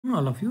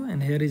All of you,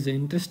 and here is an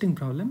interesting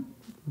problem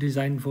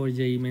designed for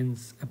JEE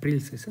Mains April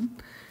session,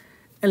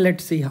 and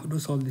let's see how to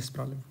solve this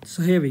problem.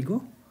 So here we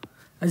go.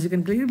 As you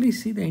can clearly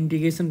see, the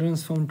integration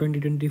runs from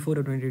 2024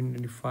 to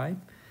 2025,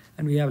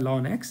 and we have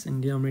ln x, in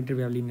denominator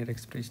we have linear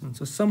expression.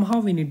 So somehow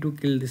we need to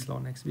kill this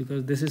ln x,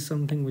 because this is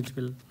something which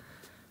will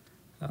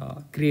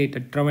create a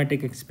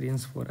traumatic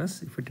experience for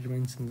us if it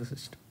remains in the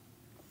system.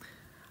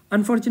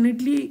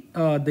 Unfortunately,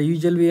 the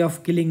usual way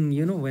of killing,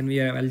 when we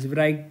have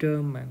algebraic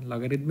term and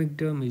logarithmic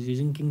term, is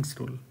using King's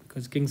rule,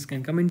 because King's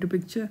can come into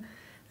picture,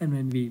 and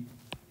when we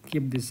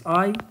keep this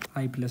I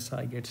plus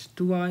I gets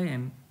 2i,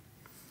 and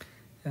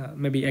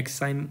maybe x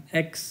sine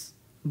x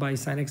by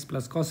sine x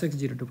plus cos x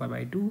 0 to pi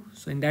by 2.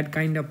 So in that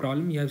kind of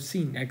problem, you have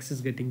seen x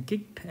is getting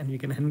kicked, and you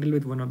can handle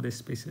with one of the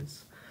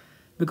spaces,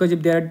 because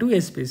if there are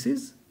two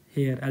spaces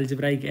here,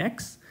 algebraic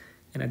x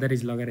and other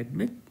is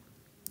logarithmic,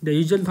 the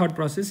usual thought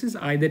process is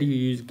either you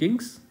use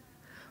King's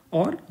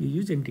or you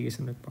use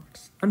integration by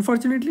parts.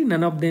 Unfortunately,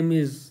 none of them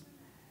is,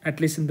 at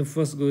least in the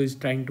first go, is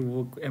trying to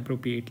work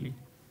appropriately.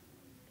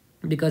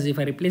 Because if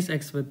I replace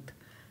x with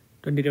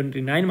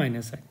 2029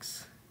 minus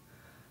x,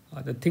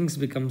 the things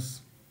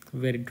becomes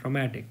very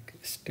dramatic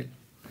still.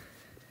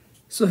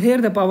 So here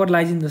the power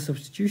lies in the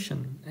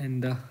substitution,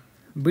 and the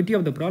beauty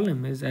of the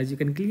problem is, as you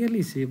can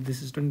clearly see, if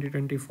this is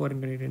 2024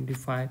 and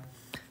 2025,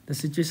 the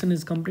situation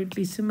is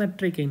completely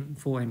symmetric in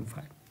 4 and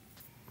 5.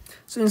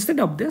 So instead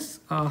of this,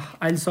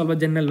 I'll solve a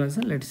general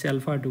version. Let's say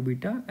alpha to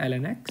beta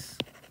ln x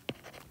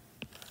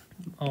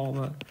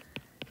over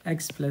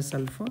x plus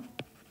alpha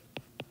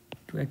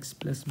to x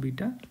plus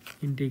beta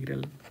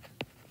integral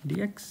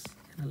dx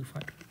and alpha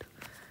to beta.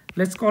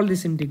 Let's call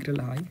this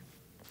integral I.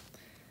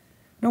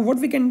 Now what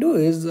we can do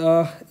is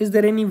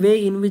there any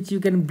way in which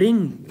you can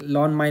bring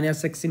ln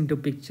minus x into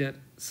picture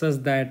such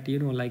that,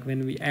 like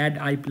when we add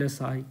I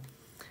plus I,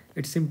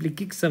 it simply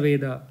kicks away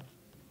the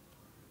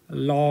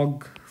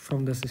log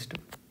from the system?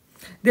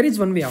 There is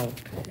one way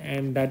out,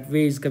 and that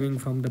way is coming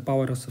from the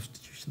power of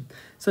substitution.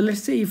 So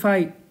let's say if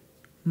I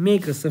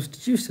make a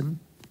substitution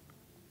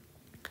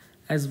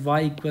as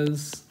y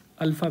equals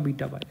alpha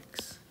beta by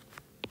x.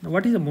 Now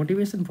what is the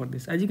motivation for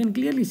this? As you can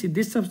clearly see,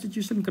 this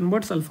substitution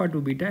converts alpha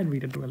to beta and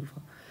beta to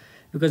alpha,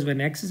 because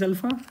when x is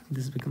alpha,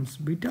 this becomes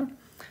beta,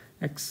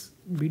 x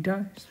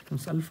beta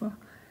becomes alpha,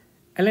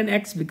 ln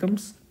x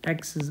becomes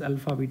x is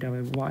alpha beta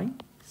by y.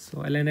 So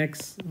ln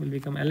x will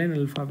become ln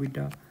alpha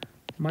beta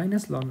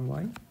minus ln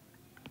y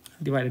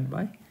divided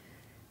by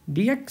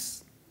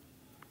dx.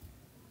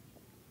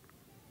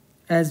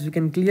 As we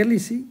can clearly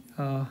see,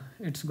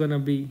 it's gonna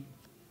be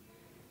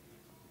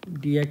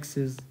dx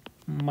is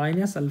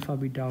minus alpha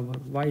beta over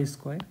y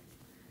square.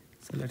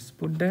 So let's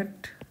put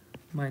that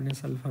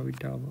minus alpha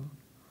beta over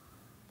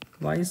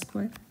y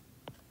square,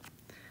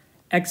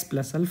 x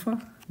plus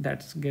alpha,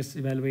 that gets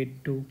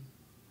evaluated to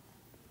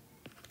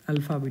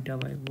alpha beta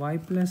by y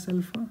plus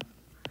alpha,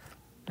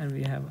 and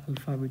we have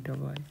alpha beta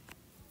by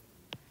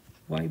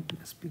y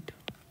plus beta.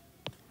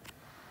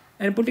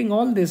 And putting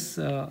all this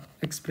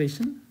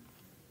expression,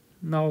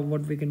 now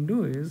what we can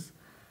do is,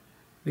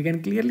 we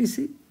can clearly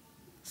see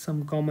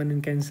some common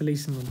in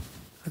cancellation will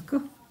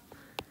occur.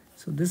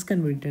 So this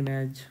can be written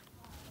as,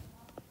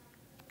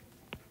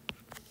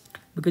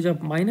 because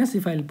of minus,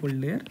 if I'll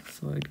put there,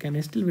 so it can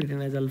still be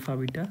written as alpha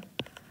beta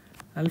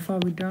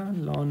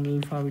ln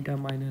alpha beta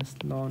minus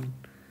ln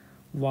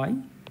y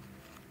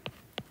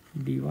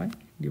dy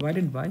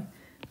divided by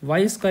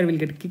y square will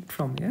get kicked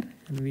from here,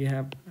 and we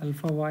have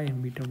alpha y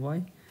and beta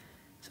y.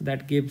 So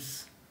that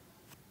gives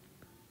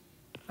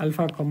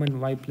alpha common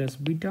y plus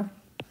beta,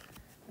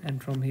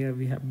 and from here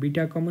we have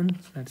beta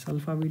common, so that's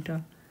alpha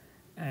beta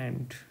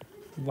and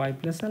y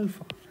plus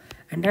alpha.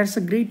 And that's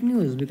a great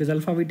news, because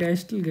alpha beta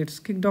still gets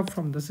kicked off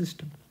from the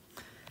system.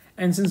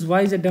 And since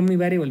y is a dummy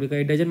variable, because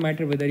it doesn't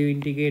matter whether you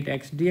integrate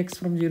x dx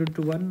from 0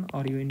 to 1,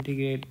 or you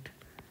integrate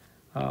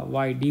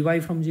y dy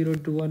from 0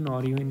 to 1,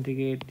 or you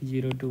integrate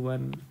 0 to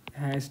 1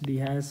 hash d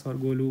hash or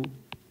golu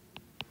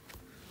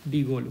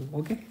d golu.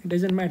 Okay, it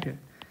doesn't matter,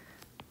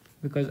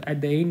 because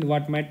at the end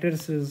what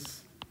matters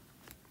is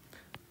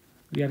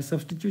we are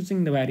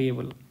substituting the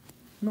variable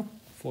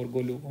for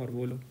golu or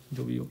golu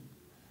जो भी हो.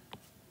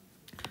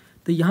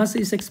 तो यहाँ से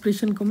इस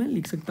expression को मैं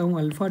लिख सकता हूँ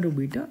अल्फा टू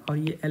बीटा, और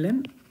ये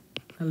ln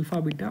alpha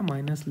beta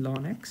minus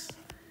ln x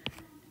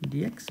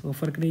dx, वो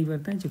फर्क नहीं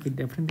पड़ता है क्योंकि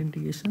डिफरेंट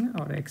इंटीग्रेशन है,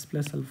 और x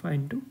plus alpha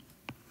into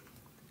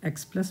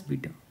x plus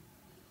beta,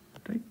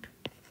 right.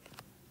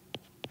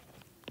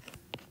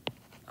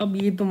 अब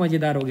ये तो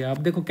मज़ेदार हो गया. अब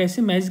देखो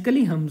कैसे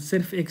मैजिकली हम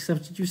सिर्फ एक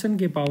सब्स्टिट्यूशन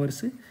के पावर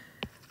से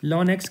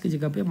ln x की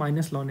जगह पे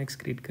माइनस ln x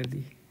क्रिएट कर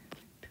दी.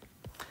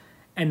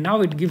 And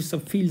now it gives a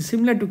feel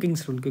similar to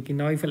Kings rule, क्योंकि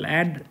now if I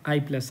add i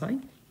plus आई,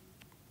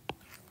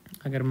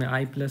 अगर मैं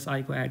i प्लस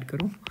आई को ऐड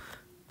करूं,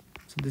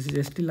 so this is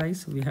still i,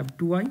 so we have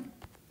 2i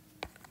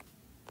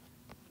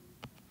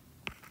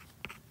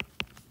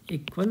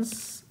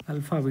equals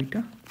alpha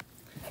beta.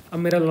 अब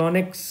मेरा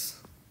ln x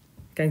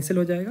cancel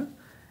हो जाएगा,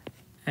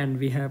 and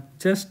we have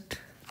just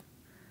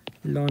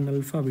ln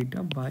alpha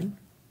beta by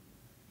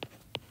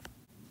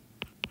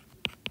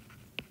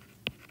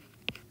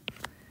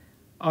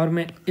और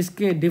मैं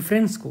इसके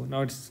डिफरेंस को,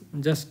 नॉट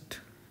जस्ट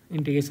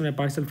इंटीग्रेशन में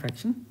पार्शियल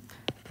फ्रैक्शन,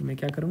 तो मैं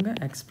क्या करूँगा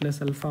x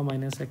plus alpha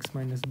minus x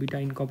minus beta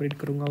incorporate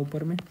करूँगा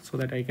ऊपर में, so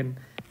that I can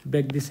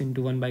break this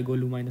into 1 by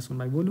Golu minus 1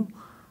 by Golu,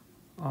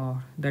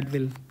 और that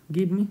will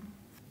give me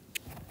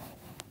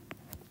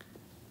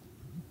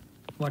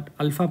what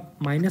alpha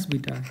minus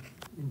beta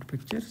into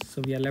picture.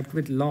 So we are left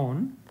with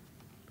ln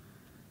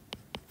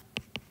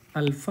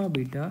alpha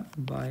beta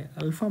by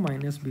alpha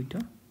minus beta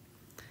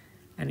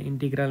and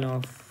integral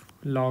of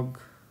log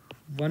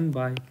 1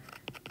 by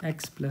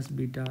x plus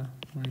beta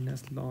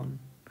minus ln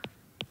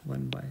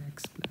 1 by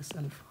x plus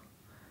alpha,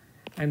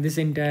 and this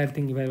entire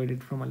thing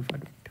evaluated from alpha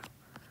to beta.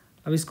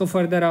 अब इसको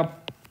further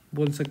आप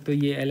बोल सकते हो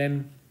ये ln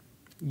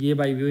ये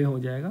by वे हो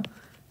जाएगा,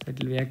 that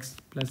will be x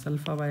plus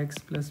alpha by x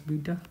plus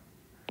beta,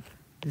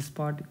 this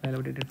part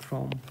evaluated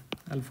from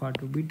alpha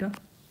to beta,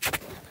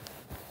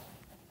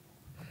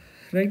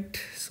 right?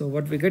 So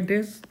what we get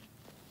is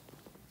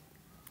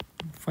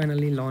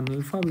finally ln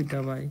alpha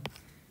beta by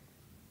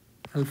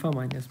alpha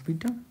minus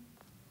beta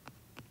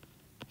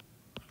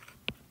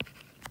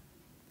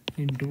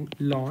into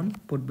ln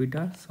put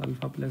beta, so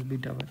alpha plus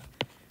beta by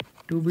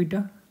 2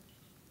 beta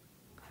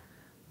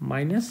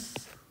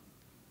minus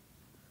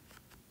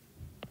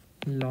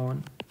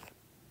ln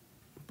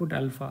put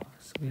alpha,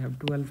 so we have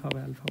 2 alpha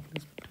by alpha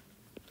plus beta,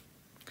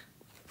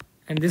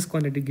 and this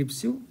quantity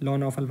gives you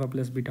ln of alpha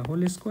plus beta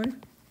whole square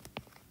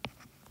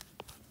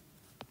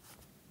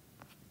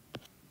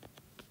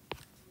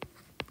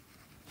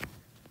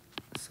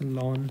so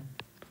ln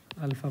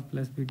alpha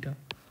plus beta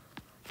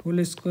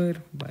whole square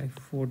by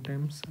 4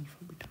 times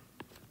alpha beta.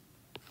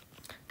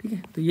 ठीक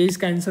है, तो ये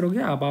इसका answer हो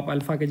गया. अब आप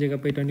alpha के जगह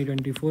पे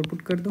 2024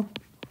 पुट कर दो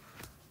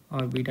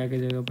और बीटा के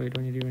जगह पे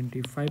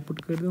 2025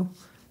 पुट कर दो.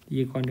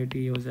 ये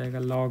क्वांटिटी हो जाएगा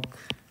log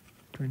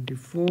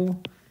 24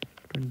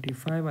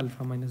 25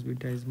 alpha minus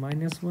beta is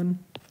 -1,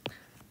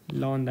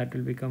 ln that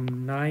will become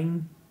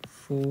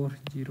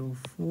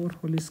 9404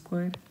 whole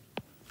square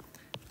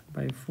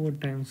by 4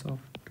 times of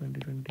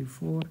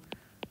 2024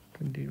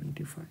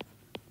 2025.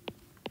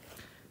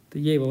 तो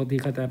ये बहुत ही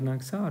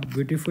खतरनाक सा और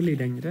ब्यूटीफुली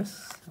डेंजरस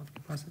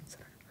आपके पास आंसर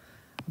है.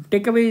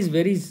 Take away is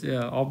very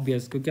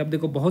obvious, क्योंकि आप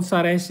देखो बहुत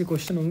सारे ऐसे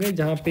क्वेश्चन होंगे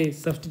जहाँ पे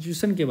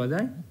सब्स्टिट्यूशन के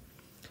बजाय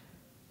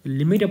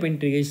limit of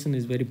integration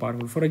is very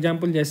powerful. For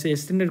example जैसे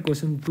स्टैंडर्ड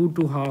क्वेश्चन 2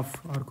 to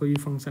हाफ और कोई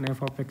function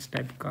F of x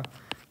type का,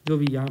 जो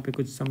भी यहाँ पे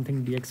कुछ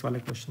समथिंग डी एक्स वाला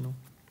क्वेश्चन हो,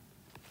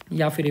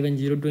 या फिर इवन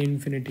 0 to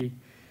इन्फिनिटी,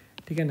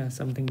 ठीक है ना,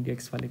 समथिंग डी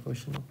एक्स वाले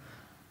क्वेश्चन हो,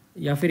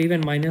 या फिर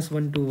even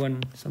 -1 to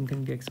 1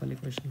 something D x वाले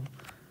क्वेश्चन हो.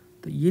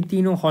 तो ये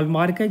तीनों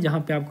हॉलमार्क है जहाँ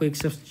पे आपको एक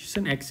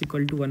substitution x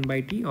equal to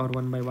 1/t और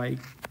 1/y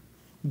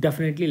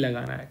डेफिनेटली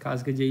लगाना है,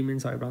 खास कर जेईई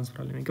मेंस और एडवांस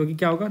प्रॉब्लम में. क्योंकि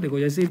क्या होगा, देखो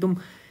जैसे ही तुम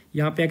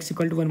यहाँ पे x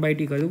इक्वल टू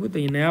 1/t कर दोगे तो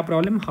ये नया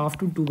प्रॉब्लम 1/2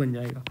 to 2 बन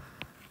जाएगा,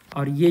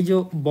 और ये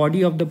जो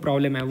बॉडी ऑफ द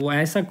प्रॉब्लम है वो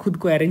ऐसा खुद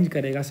को अरेंज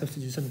करेगा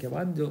सब्स्टिट्यूशन के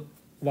बाद, जो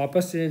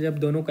वापस से जब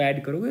दोनों को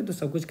ऐड करोगे तो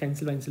सब कुछ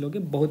कैंसिल होकर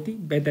बहुत ही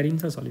बेहतरीन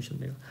सा सॉल्यूशन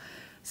देगा.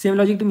 सेम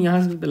लॉजिक तुम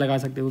यहाँ से लगा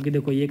सकते हो कि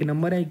देखो ये एक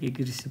नंबर है, एक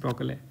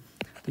रेसिप्रोकल है,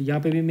 तो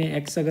यहाँ पे भी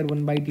मैं x अगर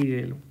 1/t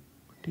ले लूँ,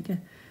 ठीक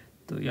है,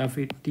 तो या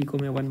फिर t को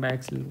मैं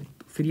 1/x ले लूँ,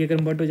 तो फिर ये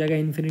कन्वर्ट हो जाएगा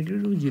इन्फिनिटी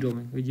टू 0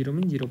 में, 0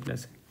 में 0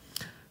 प्लस है.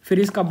 फिर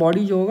इसका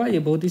बॉडी जो होगा ये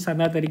बहुत ही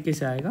शानदार तरीके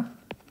से आएगा,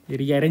 ये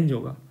रीअरेंज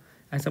होगा.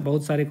 ऐसा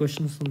बहुत सारे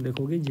क्वेश्चन तुम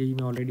देखोगे जेईई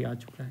में ऑलरेडी आ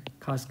चुका है,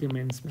 खास के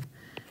मेंस में.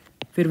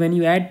 फिर व्हेन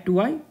यू ऐड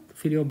 2i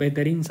फिर वो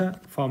बेहतरीन सा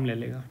फॉर्म ले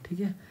लेगा. ठीक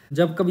है,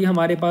 जब कभी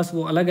हमारे पास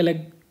वो अलग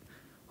अलग,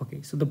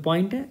 ओके सो द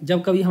पॉइंट है,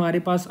 जब कभी हमारे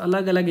पास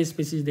अलग अलग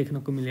स्पीसीज देखने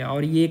को मिले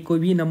और ये कोई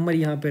भी नंबर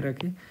यहाँ पे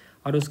रखे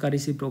और उसका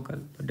रेसिप्रोकल,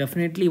 तो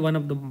definitely one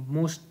of the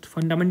most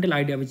fundamental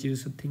idea which you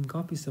should think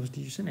of is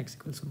substitution x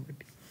equals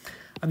 1/t.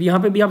 अब यहाँ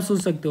पे भी आप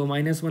सोच सकते हो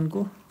 -1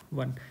 को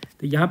 1,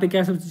 तो यहाँ पे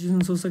क्या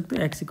सब्स्टिट्यूशन सोच सकते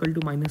हो, x इक्वल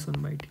टू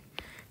 -1/t.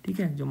 ठीक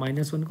है, जो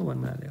 -1 को 1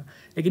 बना देगा.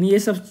 लेकिन ये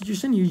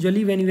substitution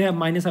usually when you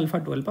have -alpha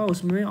two alpha,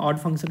 उसमें मैं ऑड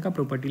फंक्शन का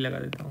प्रॉपर्टी लगा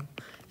देता हूँ,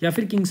 या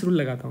फिर किंग्स रूल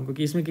लगाता हूँ,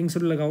 क्योंकि इसमें किंग्स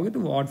रूल लगाओगे तो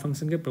वो ऑड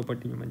फंक्शन के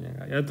प्रॉपर्टी में बन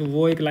जाएगा, या तो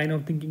वो एक लाइन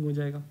ऑफ थिंकिंग हो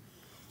जाएगा.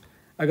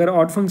 अगर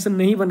ऑड फंक्शन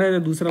नहीं बन रहा है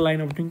तो दूसरा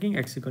line of thinking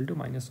x equal to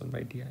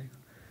 -1/t आएगा.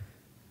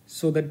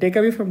 So the take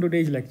away from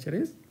today's lecture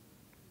is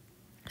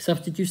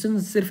substitution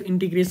सिर्फ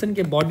इंटीग्रेशन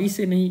के बॉडी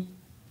से नहीं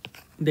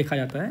देखा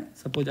जाता है.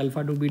 सपोज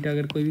अल्फा टू बीटा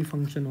अगर कोई भी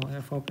फंक्शन हो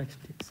F of x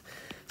D x,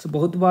 सो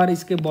बहुत बार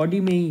इसके बॉडी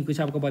में ही कुछ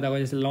आपको पता होगा,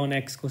 जैसे ln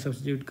x को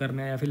सब्स्टिट्यूट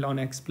करना है, या फिर ln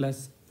x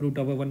प्लस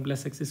 √1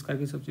 + x²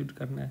 को सब्स्टिट्यूट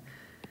करना है.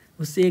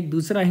 उससे एक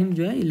दूसरा हिंट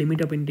जो है ये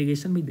लिमिट ऑफ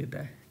इंटीग्रेशन भी देता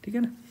है. ठीक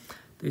है ना,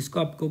 तो इसको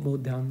आपको बहुत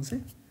ध्यान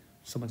से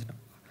समझना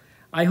होगा.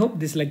 I hope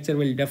this lecture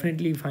will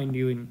definitely find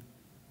you in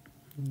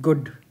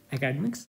good academics.